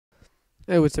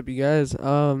Hey, what's up, you guys?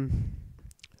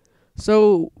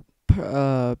 So,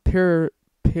 peer,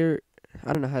 peer,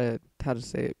 I don't know how to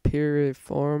say it.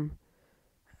 Piriform,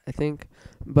 I think,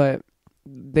 but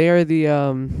they are the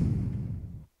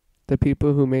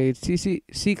people who made C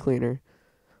Cleaner,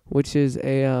 which is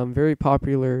a very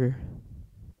popular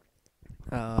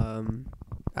um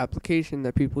application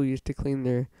that people use to clean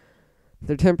their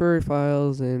temporary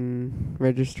files and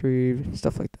registry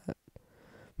stuff like that.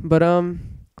 But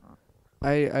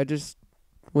I just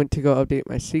went to go update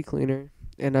my C Cleaner,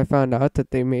 and I found out that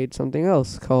they made something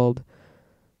else called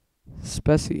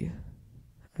Speccy.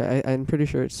 I'm pretty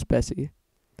sure it's Speccy,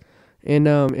 and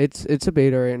it's a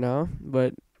beta right now,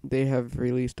 but they have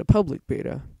released a public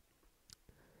beta.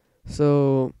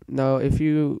 So now, if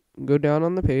you go down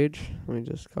on the page, let me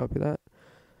just copy that.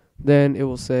 Then it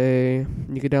will say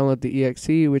you can download the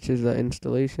exe, which is the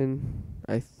installation.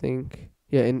 I think,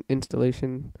 yeah,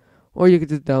 installation, or you could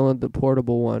just download the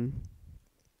portable one.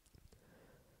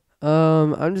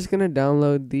 I'm just gonna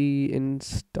download the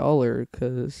installer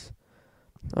because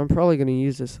I'm probably gonna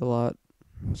use this a lot.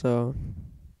 So,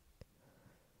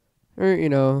 or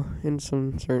in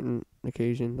some certain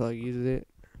occasions, I'll use it.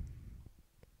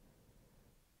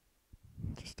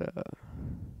 Just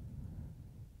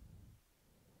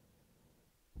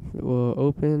it will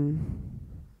open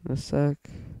in a sec.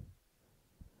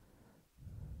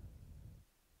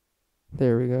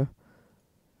 There we go.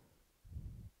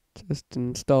 Just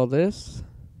install this.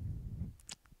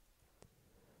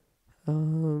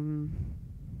 Um,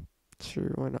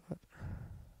 sure, why not?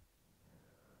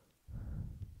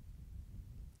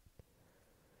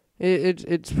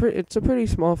 It's a pretty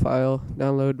small file.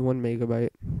 Download 1 MB,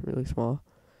 really small.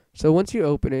 So once you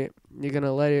open it, you're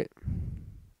gonna let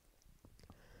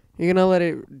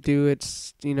it do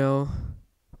its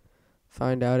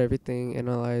find out everything,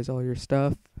 analyze all your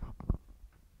stuff.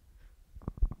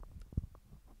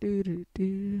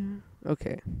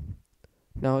 Okay,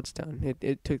 now it's done.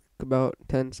 It took about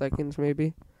 10 seconds,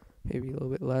 maybe a little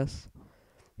bit less.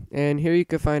 And here you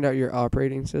can find out your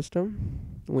operating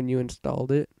system when you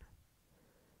installed it.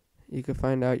 You can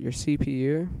find out your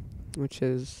CPU, which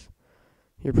is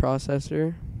your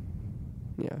processor.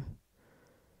 Yeah.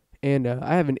 And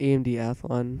I have an AMD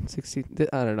Athlon 60.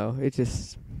 I don't know.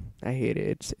 I hate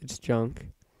it. It's junk,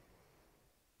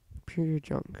 pure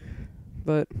junk.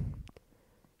 But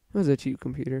it was a cheap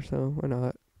computer, so why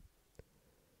not?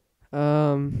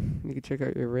 You can check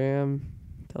out your RAM.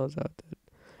 Tells out that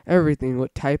everything,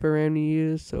 what type of RAM you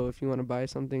use. So if you want to buy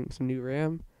some new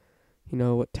RAM,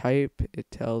 what type. It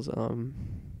tells or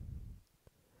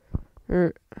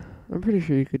I'm pretty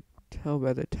sure you could tell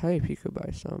by the type you could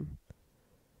buy some.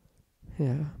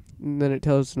 Yeah. And then it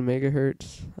tells the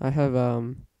megahertz. I have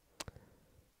a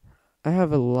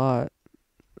lot.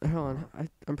 Hold on.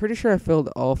 I'm pretty sure I filled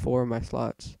all 4 of my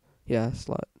slots. Yeah,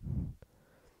 slot.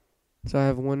 So I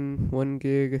have one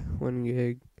gig,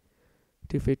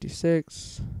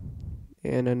 256,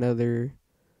 and another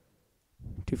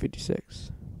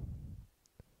 256.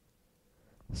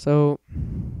 So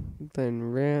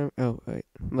then RAM. Oh wait,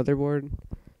 motherboard.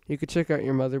 You could check out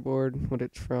your motherboard, what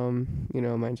it's from.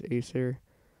 Mine's Acer,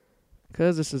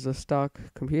 cause this is a stock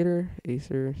computer,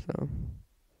 Acer. So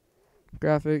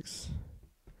graphics.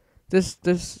 This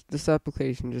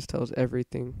application just tells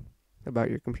everything about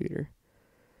your computer.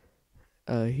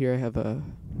 Here I have a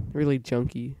really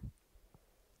junky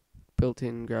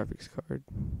built-in graphics card.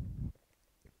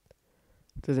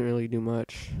 Doesn't really do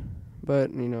much,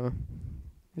 but it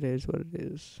is what it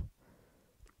is.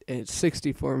 And it's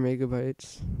 64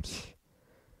 megabytes.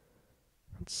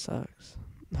 That sucks.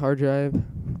 Hard drive,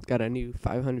 got a new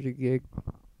 500 gig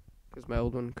because my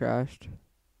old one crashed.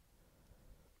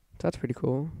 That's pretty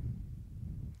cool.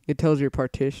 It tells your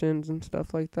partitions and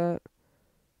stuff like that.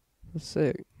 That's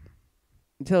sick.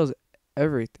 It tells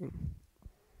everything.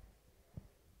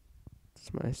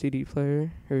 It's my CD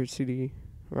player, or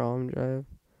CD-ROM drive,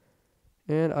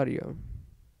 and audio.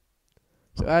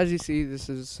 So as you see, this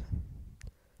is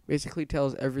basically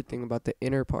tells everything about the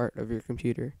inner part of your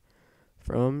computer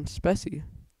from Speccy.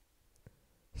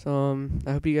 So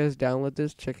I hope you guys download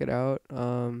this, check it out.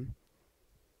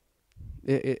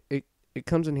 It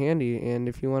comes in handy, and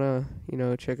if you wanna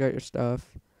check out your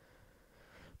stuff,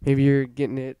 maybe you're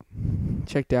getting it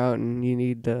checked out and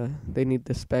they need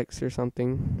the specs or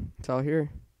something. It's all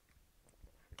here.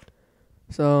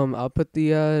 So I'll put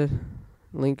the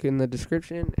link in the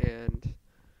description, and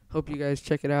hope you guys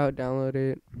check it out, download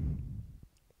it.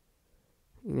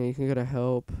 You can go to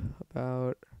help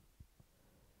about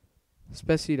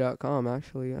Speccy.com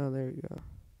actually. Oh, there you go.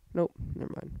 Nope,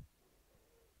 never mind.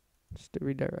 Just a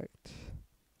redirect.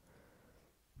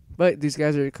 But these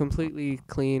guys are completely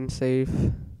clean, safe.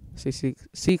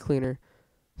 C cleaner.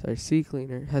 Sorry, C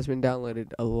cleaner has been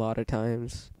downloaded a lot of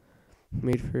times.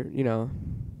 Made for,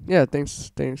 yeah, thanks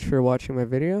for watching my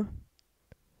video.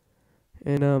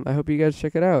 And I hope you guys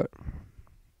check it out.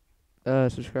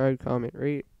 Subscribe, comment,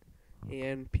 rate,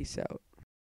 and peace out.